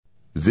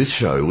This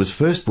show was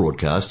first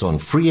broadcast on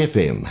Free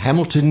FM,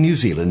 Hamilton, New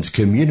Zealand's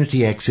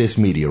community access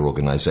media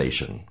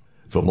organisation.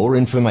 For more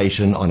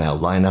information on our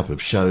lineup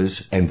of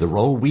shows and the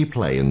role we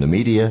play in the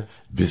media,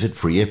 visit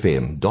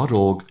freefm.org.nz.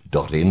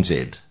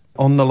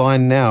 On the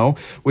line now,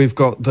 we've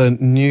got the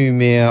new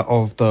Mayor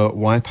of the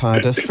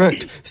Waipa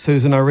District,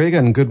 Susan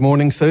O'Regan. Good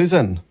morning,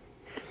 Susan.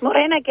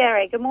 Morena,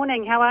 Gary. Good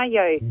morning. How are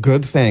you?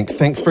 Good, thanks.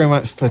 Thanks very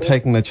much for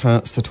taking the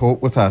chance to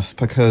talk with us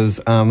because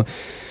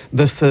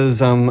this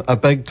is a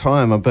big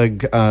time, a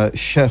big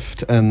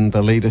shift in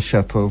the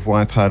leadership of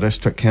Waipa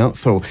District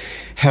Council.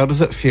 How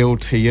does it feel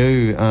to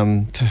you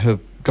to have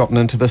gotten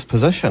into this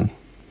position?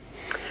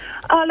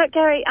 Oh, look,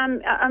 Gary,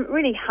 I'm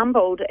really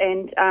humbled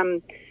and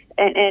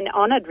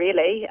honoured,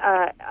 really.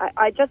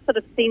 I just sort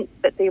of sensed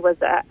that there was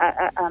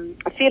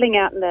a feeling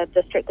out in the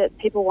district that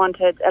people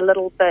wanted a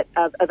little bit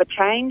of a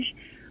change.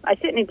 I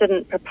certainly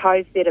didn't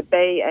propose there to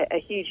be a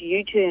huge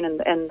U-turn in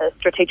the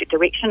strategic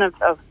direction of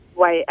the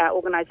way our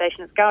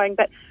organisation is going,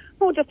 but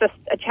more just a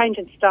change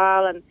in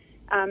style and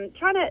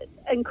trying to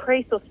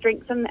increase or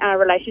strengthen our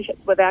relationships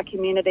with our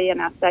community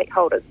and our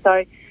stakeholders.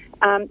 So,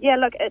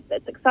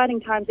 it's exciting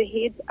times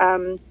ahead,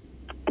 and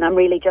I'm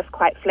really just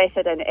quite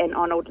flattered and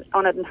honoured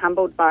and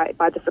humbled by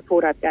the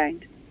support I've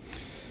gained.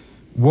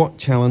 What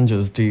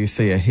challenges do you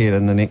see ahead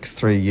in the next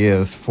 3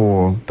 years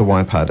for the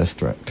Waipa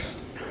District?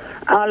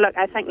 Oh, look,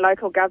 I think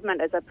local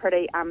government is a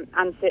pretty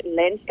uncertain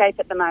landscape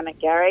at the moment,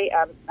 Gary.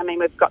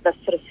 We've got this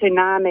sort of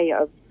tsunami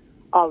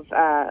of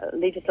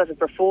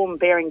legislative reform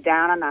bearing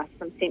down on us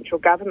from central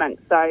government.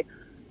 So,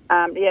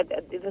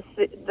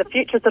 the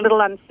future's a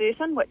little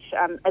uncertain, which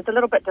is a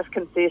little bit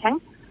disconcerting.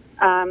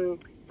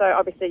 So,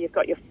 obviously, you've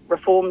got your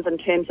reforms in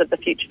terms of the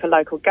future for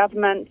local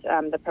government,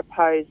 the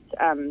proposed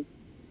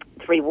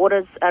Three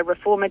Waters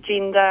reform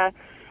agenda,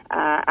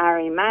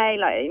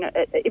 RMA,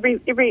 at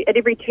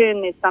every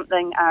turn there's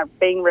something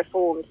being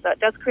reformed, so it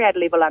does create a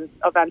level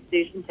of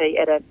uncertainty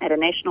at a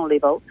national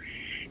level.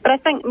 But I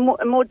think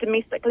more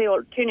domestically,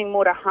 or turning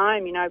more to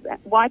home,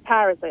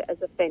 Waipa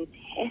is a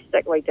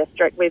fantastic wee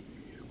district. We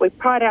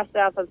pride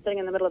ourselves on sitting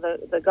in the middle of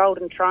the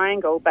Golden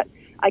Triangle, but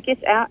I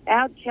guess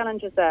our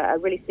challenges are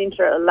really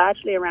centred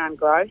largely around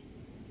growth,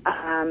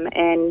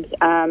 and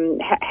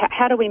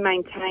how do we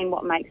maintain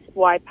what makes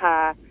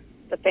Waipa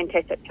a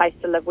fantastic place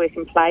to live, work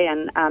and play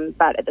in,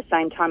 but at the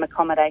same time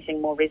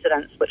accommodating more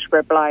residents, which we're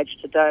obliged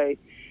to do.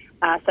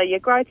 So your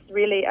growth's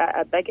really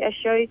a big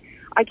issue.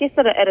 I guess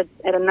at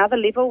another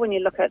level, when you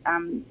look at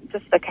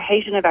just the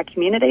cohesion of our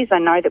communities, I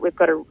know that we've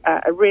got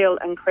a real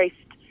increased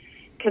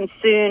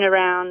concern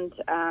around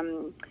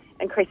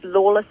increased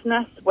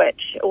lawlessness,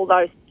 which,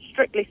 although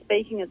strictly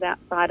speaking is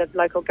outside of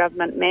local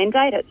government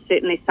mandate, it's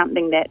certainly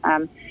something that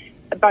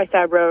both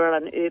our rural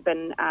and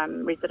urban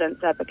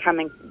residents are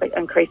becoming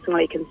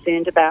increasingly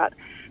concerned about.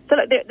 So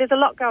look, there's a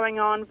lot going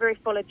on, very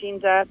full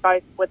agenda,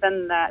 both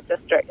within the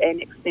district and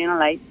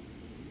externally.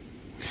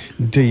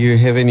 Do you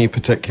have any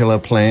particular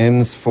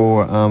plans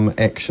for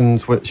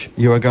actions which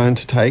you are going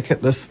to take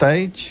at this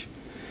stage?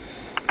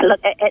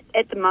 Look,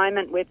 at the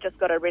moment, we've just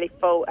got a really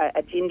full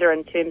agenda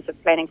in terms of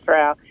planning for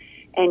our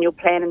annual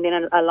plan and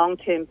then a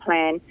long-term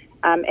plan.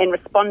 And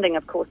responding,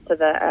 of course, to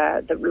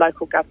the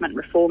local government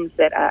reforms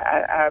that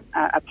are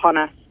upon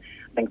us.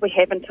 I think we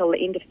have until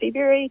the end of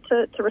February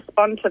to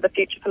respond to the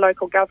future for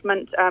local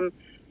government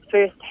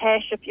first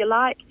hash, if you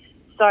like.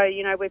 So,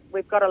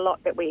 we've got a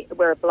lot that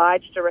we're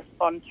obliged to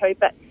respond to.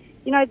 But,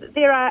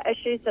 there are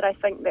issues that I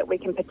think that we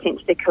can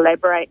potentially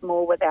collaborate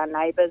more with our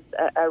neighbours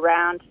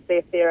around, see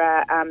if there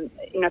are,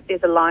 if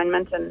there's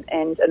alignment and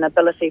an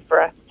ability for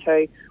us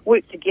to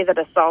work together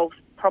to solve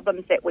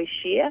problems that we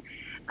share.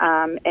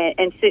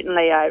 And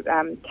certainly I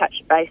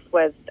touched base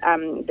with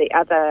the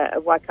other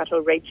Waikato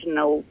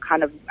regional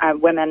kind of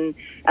women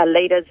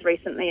leaders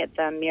recently at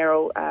the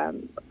Merrill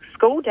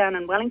School down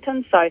in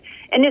Wellington. So,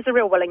 and there's a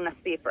real willingness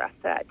there for us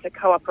to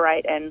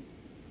cooperate and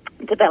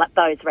develop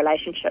those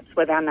relationships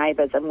with our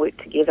neighbours and work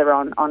together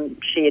on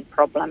shared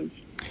problems.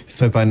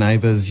 So by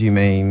neighbours you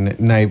mean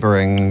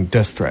neighbouring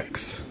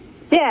districts?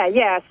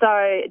 Yeah.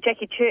 So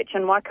Jackie Church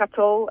in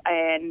Waikato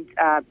and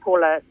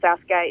Paula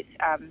Southgate,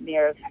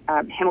 Mayor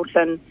of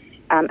Hamilton,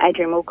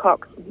 Adrian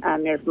Wilcox,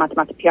 Mayor of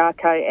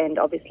Matamata-Piako, and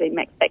obviously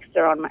Max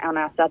Baxter on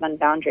our southern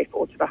boundary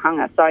for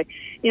Otawahanga. So,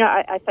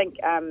 I think,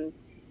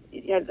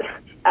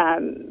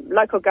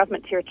 local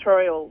government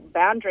territorial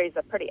boundaries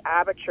are pretty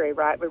arbitrary,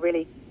 right? We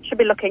really should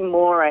be looking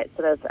more at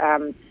sort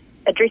of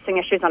addressing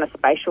issues on a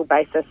spatial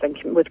basis and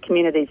with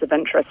communities of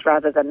interest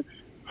rather than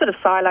sort of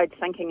siloed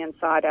thinking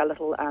inside our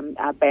little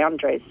our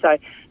boundaries. So,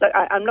 look,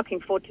 I'm looking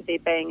forward to there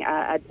being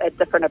a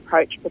different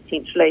approach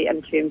potentially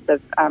in terms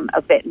of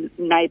that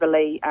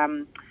neighbourly,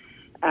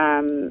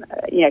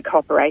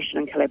 cooperation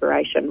and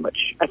collaboration,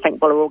 which I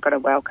think we're all going to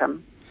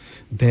welcome.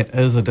 That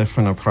is a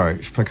different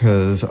approach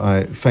because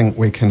I think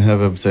we can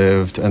have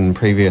observed in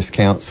previous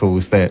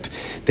councils that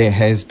there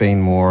has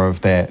been more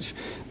of that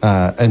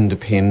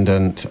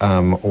independent,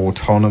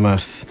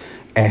 autonomous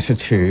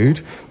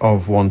attitude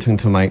of wanting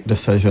to make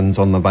decisions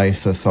on the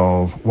basis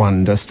of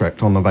one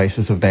district, on the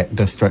basis of that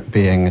district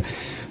being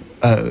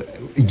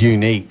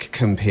unique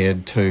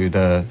compared to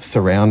the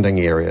surrounding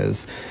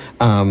areas.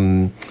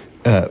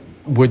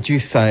 Would you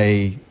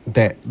say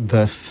that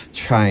this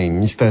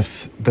change,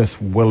 this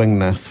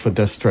willingness for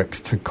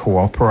districts to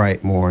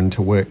cooperate more and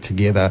to work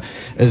together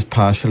is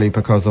partially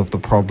because of the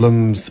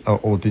problems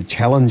or the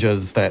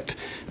challenges that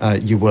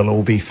you will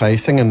all be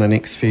facing in the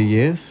next few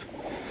years?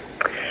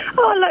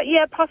 Oh, look,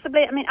 yeah,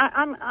 possibly. I mean,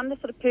 I'm the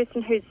sort of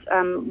person who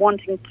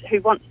wants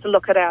to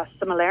look at our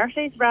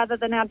similarities rather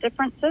than our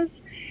differences,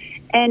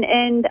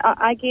 and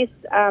I guess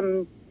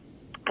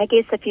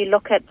if you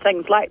look at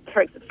things like,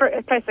 for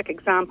a classic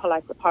example,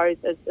 I suppose,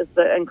 is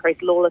the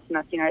increased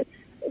lawlessness.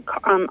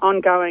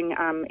 Ongoing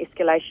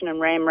escalation in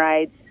ram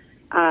raids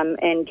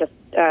and just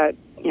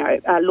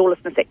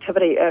lawlessness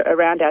activity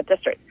around our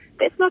district.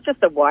 That's not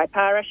just a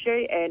Waipā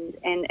issue, and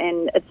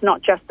it's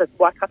not just a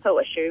Waikato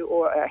issue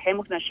or a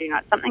Hamilton issue.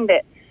 It's something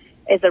that,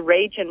 as a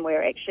region,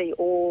 we're actually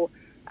all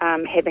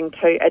having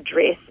to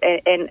address.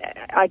 And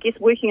I guess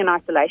working in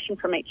isolation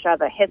from each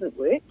other hasn't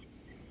worked.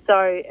 So,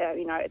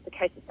 it's a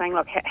case of saying,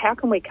 look, how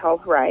can we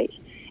cooperate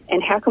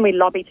and how can we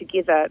lobby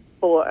together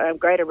for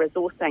greater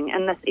resourcing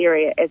in this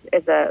area as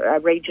a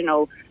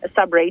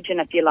sub-region,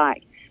 if you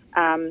like.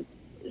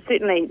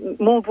 Certainly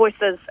more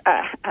voices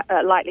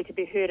are likely to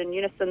be heard in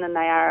unison than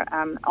they are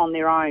on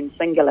their own,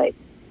 singly.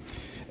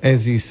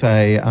 As you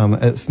say,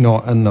 it's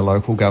not in the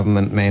local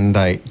government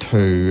mandate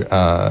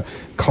to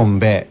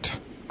combat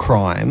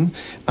crime,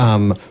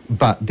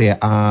 but there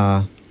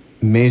are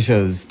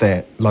measures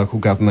that local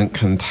government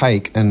can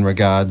take in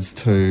regards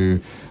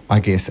to, I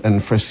guess,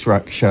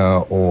 infrastructure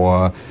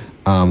or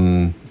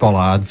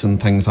bollards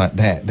and things like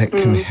that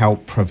can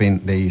help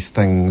prevent these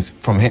things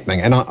from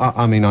happening. And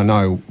I mean, I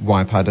know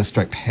Waipā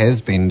District has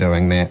been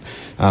doing that,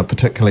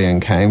 particularly in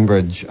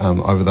Cambridge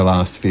over the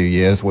last few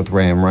years, with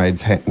ram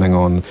raids happening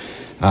on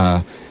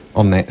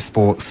that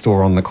sports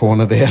store on the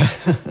corner there.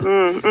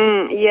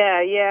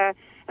 Yeah.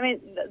 I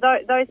mean,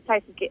 those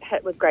places get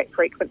hit with great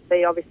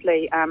frequency,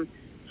 obviously.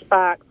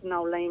 Sparks,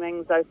 Noel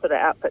Leemings, those sort of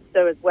outfits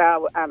do as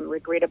well,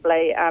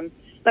 regrettably.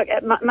 Look,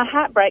 my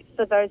heart breaks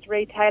for those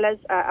retailers.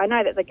 I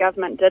know that the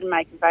government did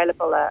make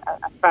available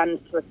a fund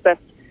to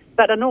assist,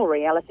 but in all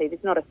reality,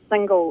 there's not a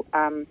single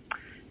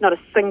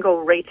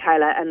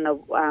retailer in the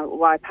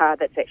Waipā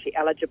that's actually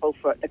eligible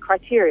for it. The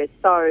criteria is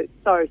so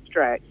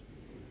strict.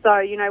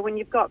 So, when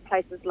you've got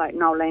places like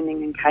Noel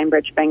Leeming and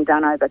Cambridge being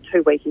done over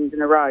 2 weekends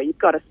in a row, you've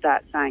got to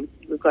start saying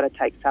we've got to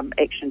take some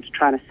action to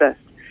try and assist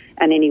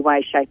in any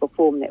way, shape or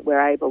form that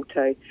we're able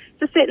to.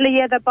 So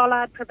certainly, the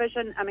bollard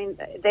provision, I mean,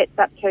 that's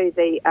up to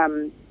the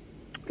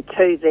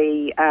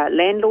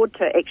landlord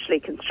to actually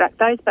construct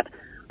those, but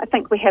I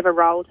think we have a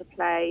role to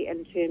play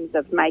in terms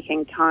of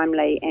making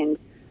timely and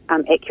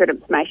accurate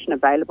information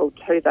available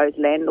to those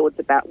landlords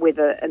about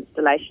whether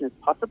installation is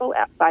possible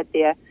outside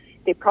their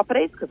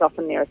properties, because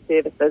often there are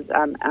services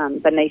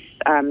beneath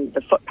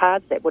the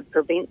footpaths that would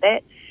prevent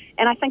that.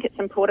 And I think it's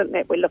important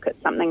that we look at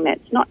something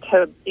that's not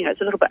too,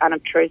 it's a little bit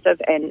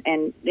unobtrusive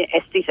and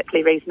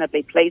aesthetically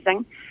reasonably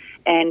pleasing.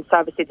 And so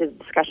obviously there's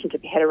a discussion to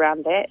be had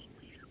around that.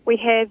 We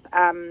have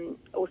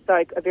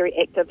also a very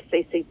active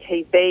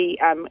CCTV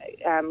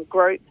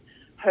group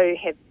who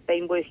have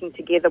been working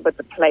together with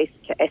the police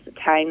to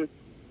ascertain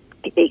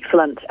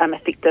excellent,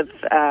 effective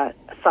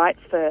sites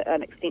for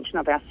an extension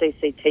of our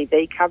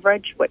CCTV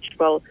coverage, which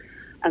will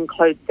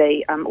include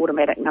the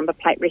automatic number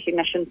plate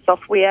recognition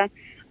software.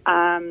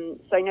 So,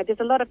 there's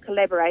a lot of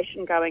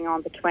collaboration going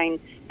on between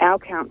our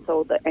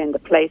council and the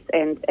police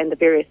and the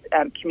various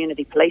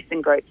community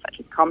policing groups such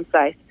as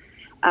ComSafe.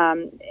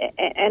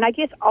 And I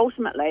guess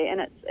ultimately,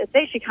 and it's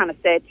actually kind of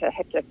sad to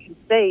have to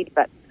concede,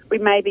 but we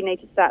maybe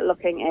need to start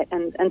looking at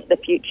into the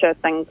future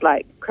things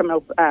like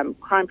criminal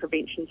crime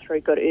prevention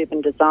through good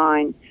urban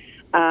design.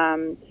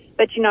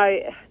 But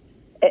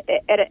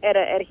at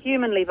a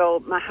human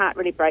level, my heart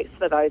really breaks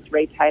for those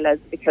retailers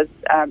because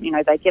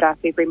they get up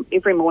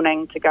every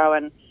morning to go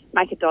and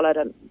make $1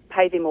 to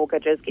pay their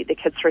mortgages, get their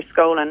kids through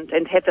school, and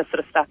have this sort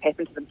of stuff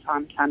happen to them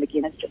time and time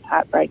again. It's just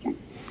heartbreaking.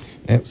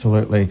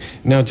 Absolutely.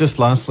 Now, just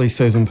lastly,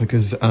 Susan,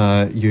 because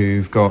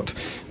you've got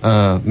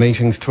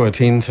meetings to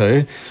attend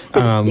to,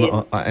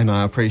 and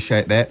I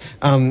appreciate that.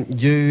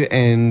 You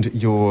and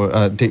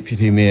your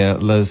Deputy Mayor,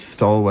 Liz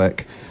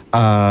Stolwick,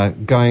 are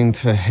planning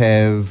to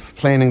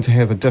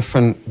have a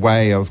different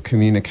way of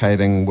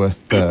communicating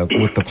with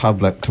the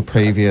public to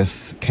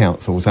previous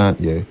councils, aren't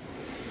you?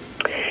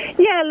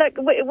 Yeah, look,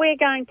 we're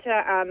going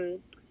to,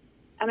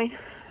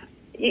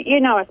 you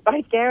know us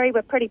both, Gary.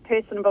 We're pretty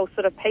personable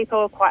sort of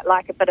people, quite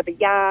like a bit of a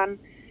yarn,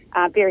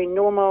 very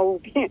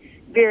normal,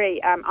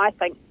 very, I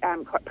think,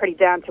 quite pretty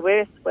down to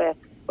earth. We're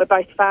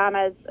both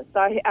farmers,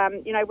 so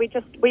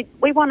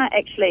we want to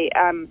actually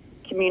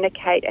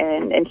communicate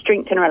and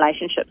strengthen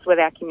relationships with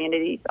our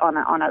communities on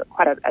a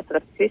quite a sort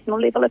of personal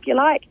level, if you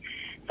like.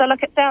 So,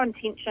 look, it's our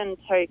intention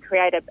to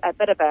create a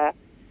bit of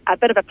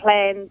a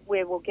plan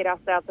where we'll get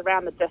ourselves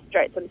around the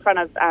district in front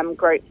of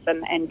groups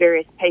and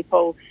various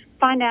people,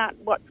 find out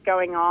what's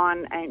going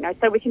on, and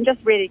so we can just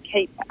really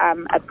keep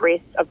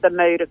abreast of the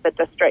mood of the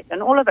district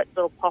and all of its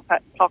little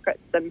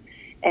pockets and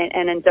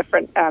and in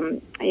different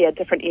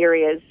different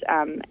areas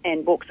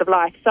and walks of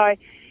life. So,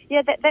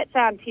 that's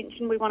our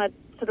intention. We want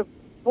to sort of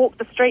walk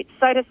the streets,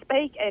 so to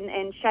speak,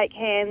 and shake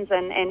hands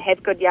and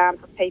have good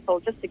yarns with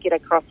people just to get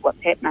across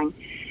what's happening.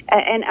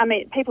 And I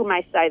mean, people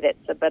may say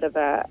that's a bit of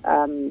a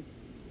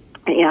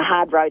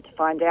hard road to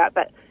find out,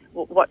 but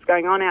what's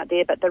going on out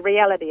there. But the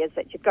reality is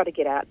that you've got to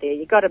get out there.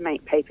 You've got to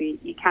meet people.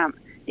 You can't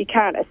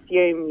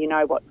assume you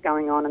know what's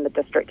going on in the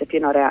district if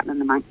you're not out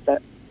and amongst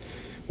it.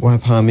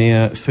 Waipa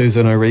Mayor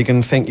Susan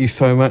O'Regan, thank you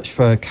so much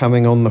for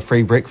coming on the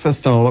Free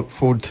Breakfast, and I look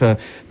forward to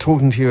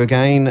talking to you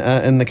again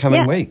in the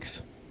coming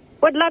weeks.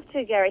 Would love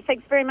to, Gary.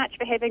 Thanks very much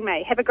for having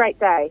me. Have a great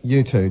day.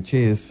 You too.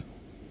 Cheers.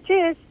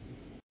 Cheers.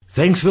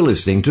 Thanks for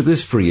listening to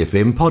this Free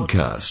FM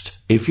podcast.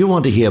 If you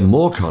want to hear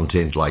more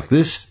content like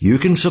this, you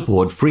can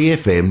support Free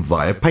FM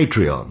via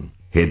Patreon.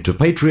 Head to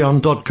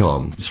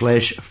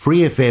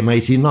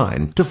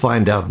patreon.com/freefm89 to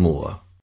find out more.